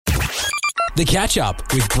The Catch Up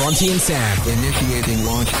with Bronte and Sam. Initiating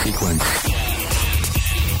launch sequence.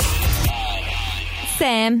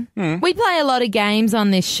 Sam, we play a lot of games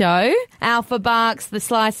on this show. Alpha Bucks, The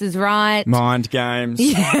Slice is Right. Mind games.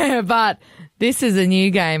 Yeah, but this is a new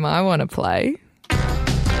game I want to play.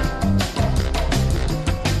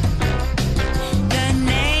 The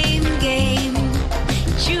name game.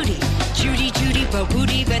 Judy, Bo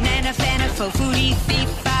Booty, Banana, Fana, Fo Foodie, Fee,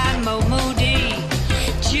 Fi, Mo Moody.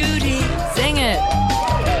 Judy. Sing it.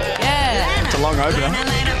 Yeah. It's a long opener.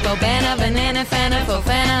 Bobana, Banana, Fana,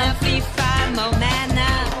 Fofana, Fee, Fi, Mo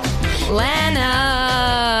Mana.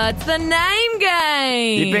 Lana. It's the name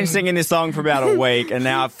game. You've been singing this song for about a week, and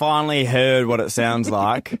now I've finally heard what it sounds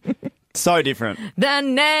like. So different. The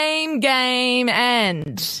name game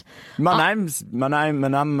and... My mum's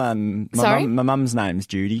name's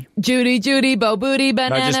Judy. Judy, Bo Booty,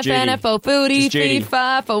 Banana, just Judy. Fana, Fo Foodie, Just Judy. Fee,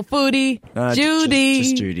 Fi, Fo Foodie. No, Judy.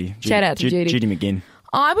 Just Judy. Shout out to Judy. Judy McGinn.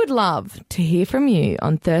 I would love to hear from you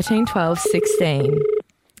on 13, 12, 16.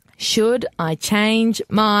 Should I change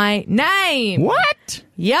my name? What?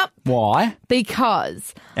 Yep. Why?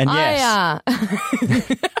 Because And yes.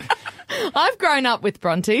 I've grown up with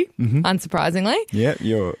Bronte, unsurprisingly. Yep.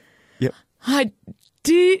 I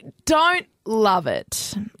don't love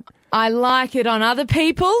it. I like it on other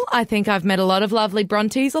people. I think I've met a lot of lovely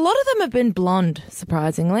Brontes. A lot of them have been blonde,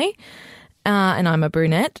 surprisingly. And I'm a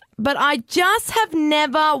brunette. But I just have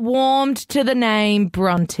never warmed to the name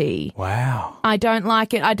Bronte. Wow. I don't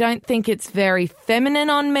like it. I don't think it's very feminine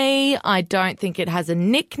on me. I don't think it has a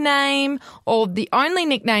nickname. Or the only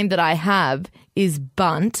nickname that I have is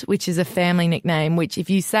Bunt, which is a family nickname, which if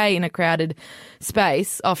you say in a crowded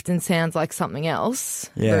space often sounds like something else.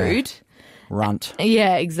 Yeah. Rude. Runt.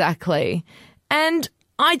 Yeah, exactly. And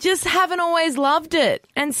I just haven't always loved it.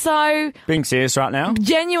 And so... Being serious right now?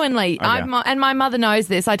 Genuinely. Okay. And my mother knows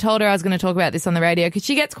this. I told her I was going to talk about this on the radio because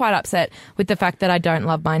she gets quite upset with the fact that I don't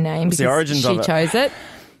love my name What's the because origins she of it? chose it.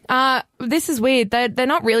 This is weird. They're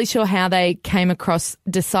not really sure how they came across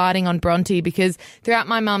deciding on Bronte because throughout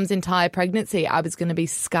my mum's entire pregnancy, I was going to be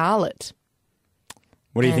Scarlett.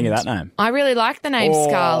 What do you think of And that name? I really like the name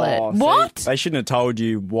Scarlett. see, What? They shouldn't have told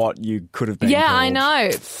you what you could have been Yeah, called. I know.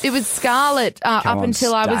 It was Scarlett up on,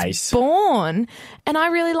 until I was Stace. born, and I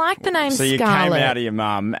really like the name So you Scarlett. came out of your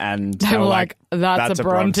mum and They they were were like, that's a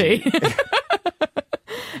Bronte.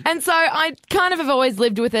 And so I kind of have always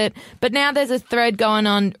lived with it. But now there's a thread going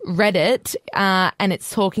on Reddit and it's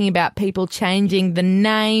talking about people changing their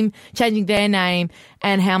name,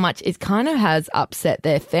 and how much it kind of has upset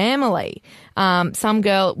their family. Some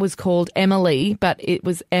girl was called Emily, but it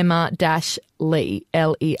was Emma-Lee,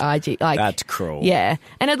 L-E-I-G. Like, That's cruel. Yeah.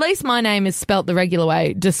 And at least my name is spelt the regular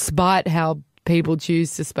way, despite how people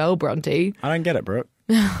choose to spell Bronte. I don't get it, Brooke.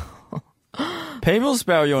 People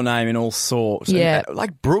spell your name in all sorts. Yeah. And,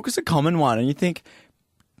 like, Brooke is a common one, and you think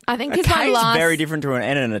I think a because my K is last... very different to an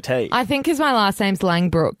N and a T. I think because my last name's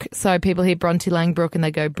Langbrook, so people hear Bronte Langbrook and they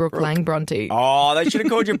go Brooke Langbronte. Oh, they should have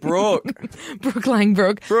called you Brooke. Brooke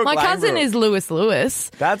Langbrook. Brooke My cousin Langbrook. is Lewis.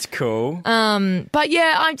 That's cool. But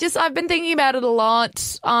yeah, I've been thinking about it a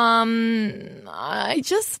lot. I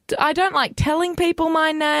don't like telling people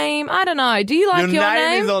my name. I don't know. Do you like your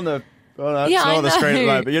name? is on the... Well, that's Yeah, not I on the screen at the know.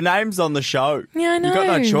 moment, but your name's on the show. Yeah, I You've got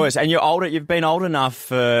no know. choice. And you're older. You've been old enough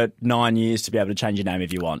for 9 years to be able to change your name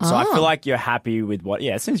if you want. So I Oh. feel like you're happy with what...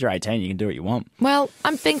 Yeah, as soon as you're 18, you can do what you want. Well,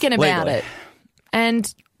 I'm thinking about Legally. it.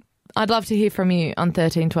 And I'd love to hear from you on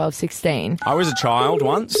 13, 12, 16. I was a child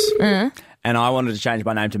once, and I wanted to change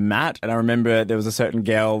my name to Matt. And I remember there was a certain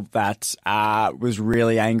girl that was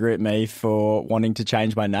really angry at me for wanting to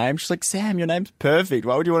change my name. She's like, Sam, your name's perfect.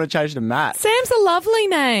 Why would you want to change it to Matt? Sam's a lovely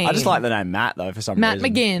name. I just like the name Matt, though, for some Matt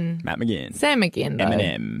reason. McGinn. Matt McGinn. Sam McGinn, though.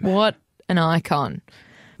 Eminem. What an icon.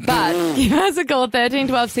 But give us a call, 13,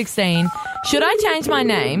 12, 16. Should I change my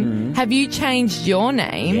name? Have you changed your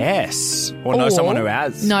name? Yes. Or know someone who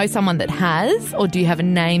has. Know someone that has? Or do you have a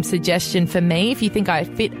name suggestion for me if you think I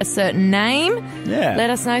fit a certain name? Yeah. Let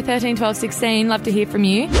us know, 13, 12, 16. Love to hear from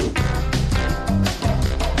you.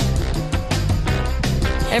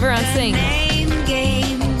 Everyone sing. Name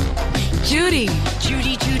game. Judy.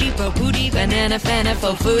 Judy, Bo Booty, Banana, Fana,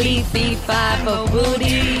 Fo Foodie, Fee, Fi, Fo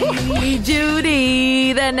Booty.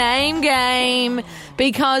 Judy, the name game.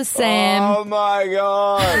 Because, Sam... Oh, my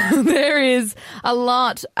God. There is a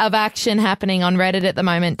lot of action happening on Reddit at the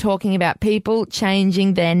moment talking about people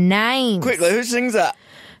changing their names. Quickly, who sings that?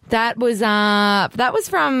 That was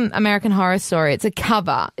from American Horror Story. It's a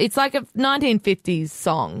cover. It's like a 1950s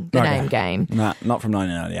song, The Name Game. Nah, not from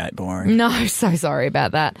 1998, boring. No, so sorry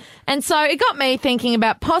about that. And so it got me thinking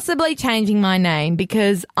about possibly changing my name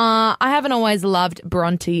because I haven't always loved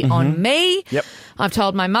Bronte on me. Yep. I've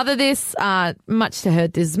told my mother this, much to her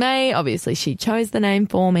dismay. Obviously, she chose the name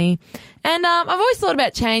for me. And I've always thought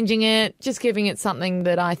about changing it, just giving it something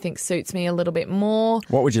that I think suits me a little bit more.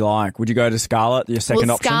 What would you like? Would you go to Scarlett, your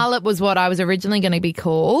second option? Scarlett was what I was originally going to be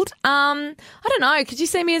called. I don't know. Could you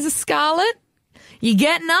see me as a Scarlett? You're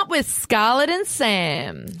getting up with Scarlett and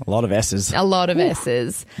Sam. A lot of S's. A lot of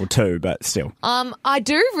S's. Well, two, but still. I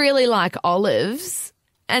do really like olives,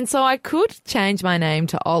 and so I could change my name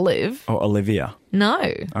to Olive. Or Olivia. No.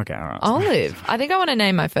 Okay, all right. Olive. I think I want to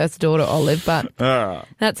name my first daughter Olive, but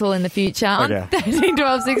that's all in the future. Okay. On 13,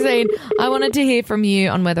 12, 16, I wanted to hear from you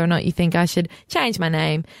on whether or not you think I should change my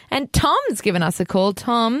name. And Tom's given us a call.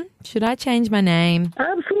 Tom, should I change my name?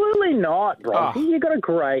 Absolutely not, Bronte. You got a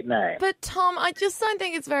great name. But Tom, I just don't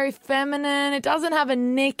think it's very feminine. It doesn't have a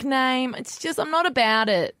nickname. It's just, I'm not about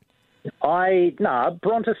it.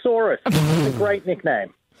 Brontosaurus. It's a great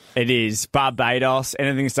nickname. It is. Barbados,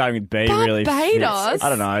 anything starting with B really fits. Barbados? I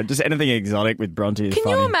don't know, just anything exotic with Bronte is Can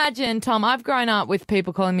funny. you imagine, Tom, I've grown up with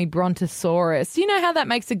people calling me Brontosaurus. Do you know how that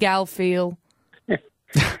makes a gal feel?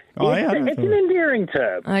 Oh, yeah. It's an endearing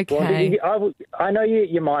term. Okay. Bronte, I know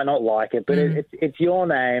you might not like it, but it's your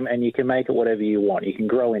name and you can make it whatever you want. You can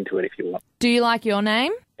grow into it if you want. Do you like your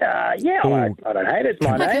name? I don't hate it. It's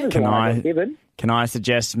my name. It's my given. Can I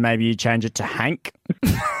suggest maybe you change it to Hank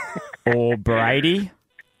or Brady?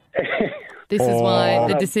 This is why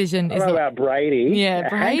the decision I is don't know not... about Brady. Yeah,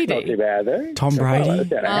 Hank's not Brady. too bad, though. Tom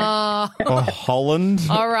Brady? Or Holland?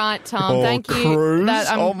 All right, Tom. Or Thank you. Cruz?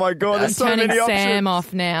 I'm Oh, my God, there's so turning many options. Sam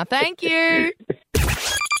off now. Thank you.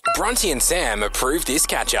 Bronte and Sam approve this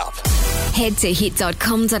catch-up. Head to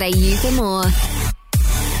hit.com.au for more.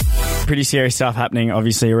 Pretty serious stuff happening,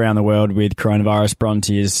 obviously, around the world with coronavirus.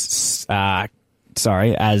 Bronte is...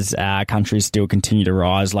 as countries still continue to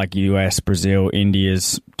rise, like US, Brazil,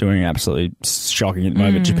 India's doing absolutely shocking at the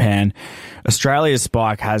moment, Japan. Australia's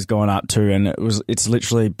spike has gone up too, and it's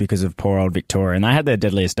literally because of poor old Victoria. And they had their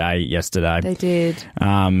deadliest day yesterday. They did.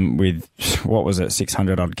 With, what was it,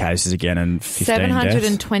 600 odd cases again and 15 deaths.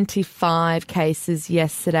 725 cases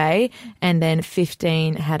yesterday, and then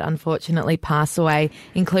 15 had unfortunately passed away,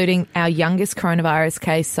 including our youngest coronavirus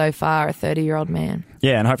case so far, a 30-year-old man.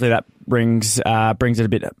 Yeah, and hopefully that brings it a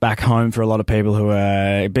bit back home for a lot of people who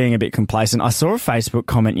are being a bit complacent. I saw a Facebook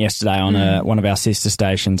comment yesterday on one of our sister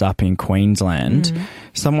stations up in Queensland.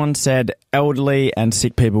 Someone said, elderly and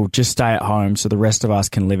sick people, just stay at home so the rest of us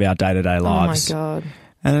can live our day-to-day lives. Oh, my God.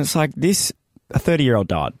 And it's like this... A 30-year-old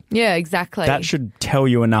died. Yeah, exactly. That should tell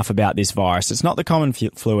you enough about this virus. It's not the common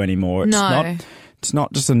flu anymore. It's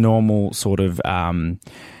not just a normal sort of...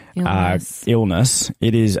 illness.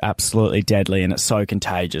 It is absolutely deadly and it's so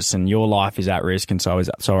contagious, and your life is at risk, and so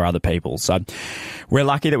are other people. So we're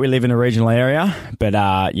lucky that we live in a regional area, but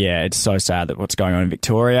it's so sad that what's going on in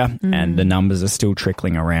Victoria, and the numbers are still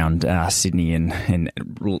trickling around Sydney and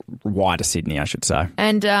wider Sydney, I should say.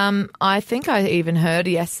 And I think I even heard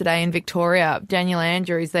yesterday in Victoria, Daniel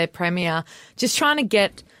Andrews, their premier, just trying to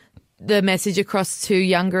get the message across to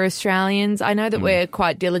younger Australians. I know that we're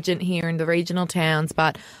quite diligent here in the regional towns,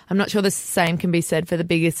 but I'm not sure the same can be said for the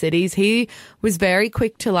bigger cities. He was very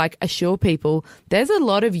quick to assure people there's a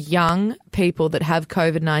lot of young people that have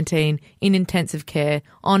COVID-19 in intensive care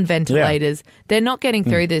on ventilators. Yeah. They're not getting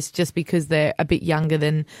through this just because they're a bit younger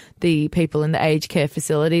than the people in the aged care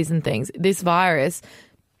facilities and things. This virus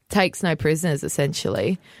takes no prisoners,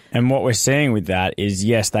 essentially. And what we're seeing with that is,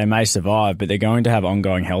 yes, they may survive, but they're going to have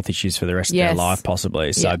ongoing health issues for the rest of their life,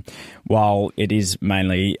 possibly. So while it is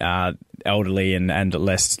mainly elderly and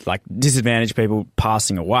less disadvantaged people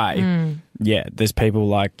passing away, there's people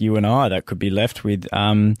like you and I that could be left with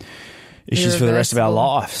issues for the rest of our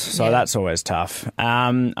lives. So that's always tough.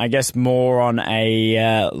 I guess more on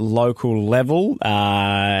a local level,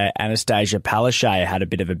 Anastasia Palaszczuk had a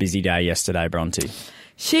bit of a busy day yesterday, Bronte.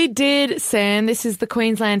 She did, Sam. This is the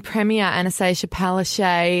Queensland Premier, Anastasia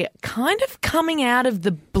Palaszczuk, kind of coming out of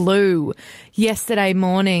the blue yesterday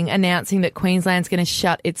morning, announcing that Queensland's going to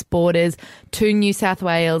shut its borders to New South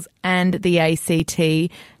Wales and the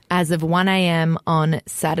ACT as of 1 a.m. on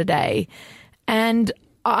Saturday. And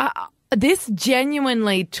this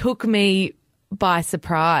genuinely took me by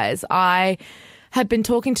surprise. I have been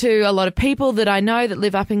talking to a lot of people that I know that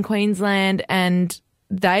live up in Queensland, and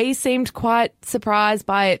they seemed quite surprised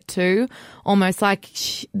by it too, almost like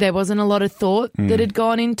there wasn't a lot of thought that had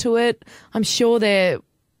gone into it. I'm sure they're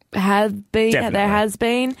there has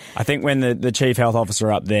been. I think when the chief health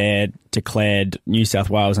officer up there declared New South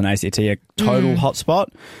Wales and ACT a total hotspot,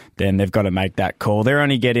 then they've got to make that call. They're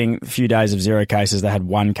only getting a few days of 0 cases. They had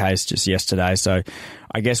 1 case just yesterday. So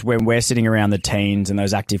I guess when we're sitting around the teens and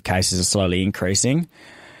those active cases are slowly increasing,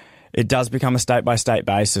 it does become a state-by-state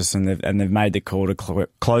basis, and they've made the call to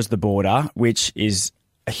close the border, which is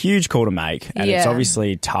a huge call to make, and it's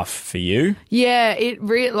obviously tough for you. Yeah,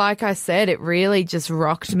 like I said, it really just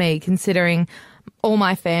rocked me, considering all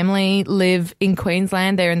my family live in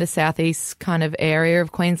Queensland. They're in the southeast kind of area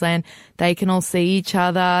of Queensland. They can all see each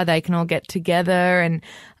other. They can all get together, and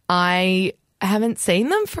I haven't seen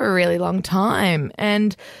them for a really long time.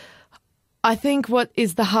 And I think what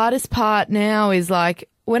is the hardest part now is, like,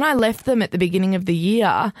 when I left them at the beginning of the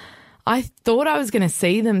year, I thought I was going to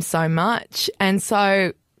see them so much. And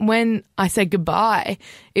so when I said goodbye,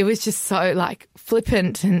 it was just so, like,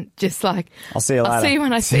 flippant and just like, I'll see you later. I'll see you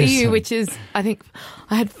when I see you, which is, I think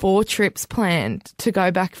I had 4 trips planned to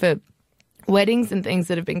go back for weddings and things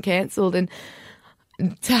that have been cancelled. And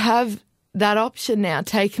to have that option now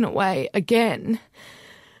taken away again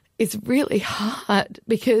is really hard,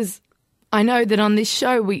 because I know that on this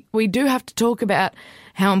show we do have to talk about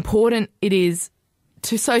how important it is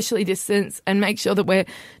to socially distance and make sure that we're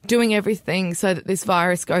doing everything so that this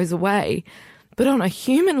virus goes away. But on a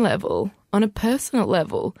human level, on a personal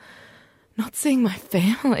level, not seeing my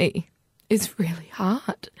family is really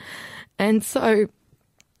hard. And so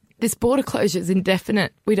this border closure is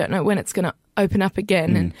indefinite. We don't know when it's going to open up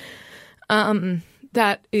again. And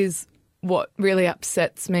that is what really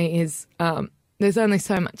upsets me is there's only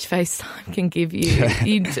so much FaceTime can give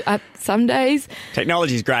you. Some days...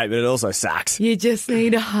 Technology's great, but it also sucks. You just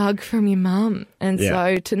need a hug from your mum. And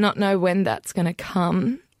so to not know when that's going to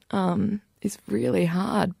come is really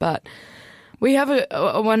hard. But we have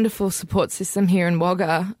a wonderful support system here in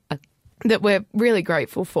Wagga that we're really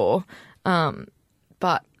grateful for.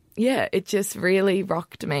 But, yeah, it just really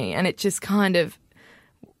rocked me, and it just kind of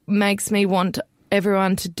makes me want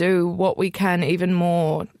everyone to do what we can even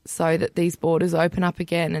more so that these borders open up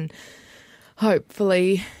again and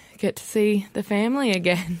hopefully get to see the family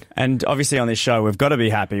again. And obviously on this show, we've got to be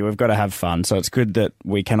happy. We've got to have fun. So it's good that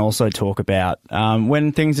we can also talk about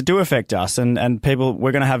when things do affect us, and people.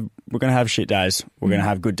 We're going to have shit days. We're going to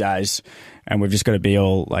have good days, and we've just got to be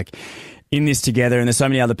all like in this together. And there's so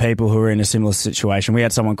many other people who are in a similar situation. We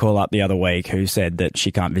had someone call up the other week who said that she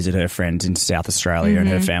can't visit her friends in South Australia and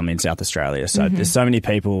her family in South Australia. So there's so many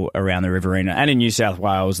people around the Riverina and in New South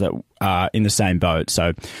Wales that are in the same boat.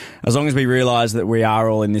 So as long as we realise that we are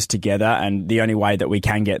all in this together, and the only way that we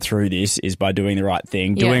can get through this is by doing the right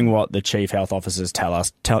thing, doing what the chief health officers tell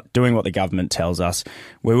us, doing what the government tells us,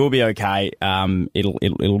 we will be okay.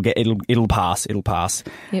 It'll pass. It'll pass.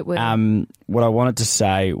 It will. What I wanted to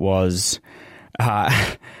say was, now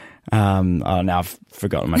I've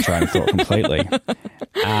forgotten my train of thought completely.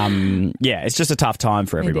 It's just a tough time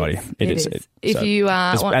for everybody. It is. If you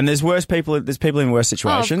and there's worse people. There's people in worse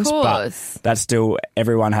situations, but that's still,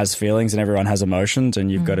 everyone has feelings and everyone has emotions,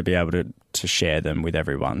 and you've got to be able to share them with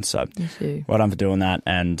everyone. So, well done for doing that.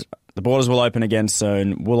 And the borders will open again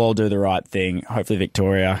soon. We'll all do the right thing. Hopefully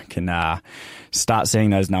Victoria can start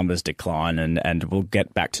seeing those numbers decline, and we'll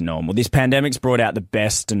get back to normal. This pandemic's brought out the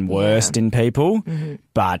best and worst in people,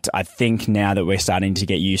 but I think now that we're starting to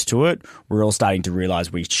get used to it, we're all starting to realise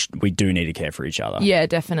we do need to care for each other. Yeah,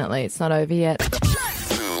 definitely. It's not over yet.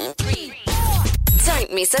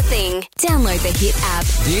 Don't miss a thing. Download the Hit app.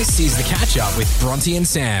 This is The Catch Up with Bronte and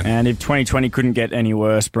Sam. And if 2020 couldn't get any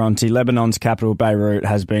worse, Bronte, Lebanon's capital, Beirut,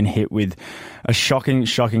 has been hit with a shocking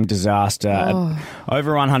disaster.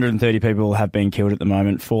 Over 130 people have been killed at the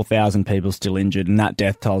moment, 4,000 people still injured, and that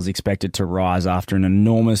death toll is expected to rise after an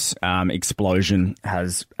enormous explosion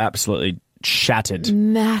has absolutely shattered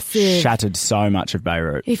so much of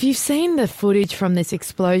Beirut. If you've seen the footage from this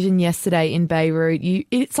explosion yesterday in Beirut,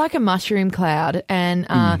 it's like a mushroom cloud, and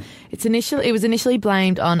it was initially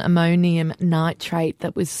blamed on ammonium nitrate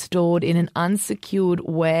that was stored in an unsecured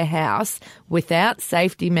warehouse without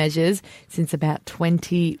safety measures since about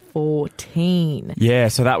 2014. Yeah,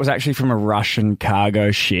 so that was actually from a Russian cargo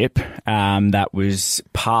ship that was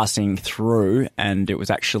passing through, and it was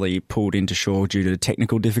actually pulled into shore due to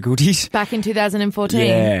technical difficulties. Back in 2014.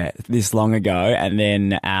 Yeah, this long ago. And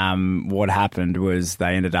then what happened was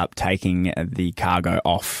they ended up taking the cargo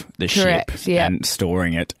off the ship and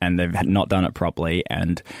storing it, and they've not done it properly,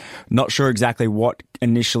 and not sure exactly what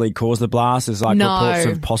initially caused the blast. There's reports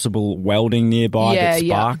of possible welding nearby that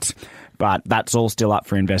sparked. But that's all still up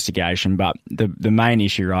for investigation. But the main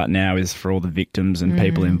issue right now is for all the victims and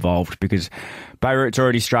people involved, because Beirut's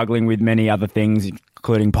already struggling with many other things,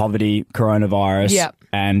 including poverty, coronavirus, Yep.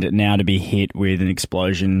 and now to be hit with an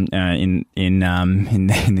explosion in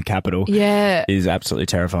the capital, is absolutely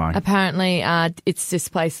terrifying. Apparently, it's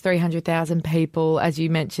displaced 300,000 people, as you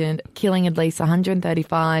mentioned, killing at least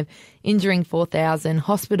 135, injuring 4,000.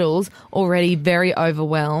 Hospitals already very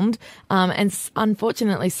overwhelmed, and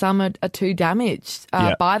unfortunately, some are too damaged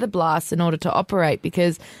by the blast in order to operate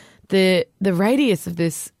because the radius of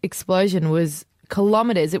this explosion was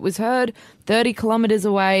kilometres. It was heard 30 kilometres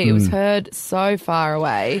away. It was heard so far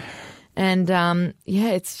away. And,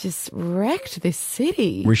 it's just wrecked this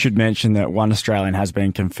city. We should mention that one Australian has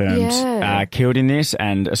been confirmed killed in this,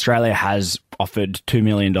 and Australia has offered $2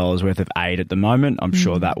 million worth of aid at the moment. I'm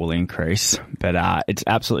sure that will increase. But it's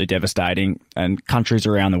absolutely devastating, and countries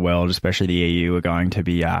around the world, especially the EU, are going to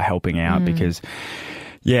be helping out because...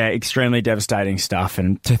 Yeah, extremely devastating stuff.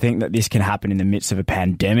 And to think that this can happen in the midst of a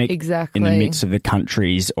pandemic, Exactly. in the midst of the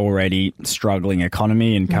country's already struggling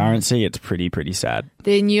economy and currency, it's pretty sad.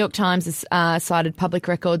 The New York Times has cited public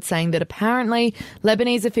records saying that apparently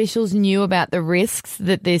Lebanese officials knew about the risks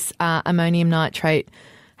that this ammonium nitrate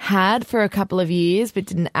had for a couple of years but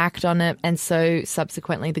didn't act on it. And so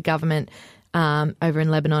subsequently the government over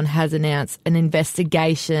in Lebanon has announced an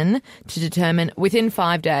investigation to determine within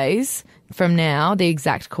 5 days from now the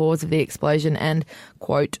exact cause of the explosion and,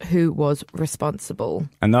 quote, who was responsible.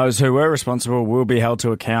 And those who were responsible will be held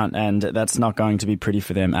to account, and that's not going to be pretty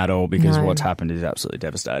for them at all because what's happened is absolutely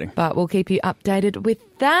devastating. But we'll keep you updated with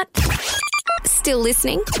that. Still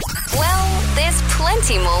listening? Well, there's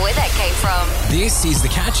plenty more where that came from. This is The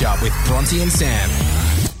Catch Up with Bronte and Sam.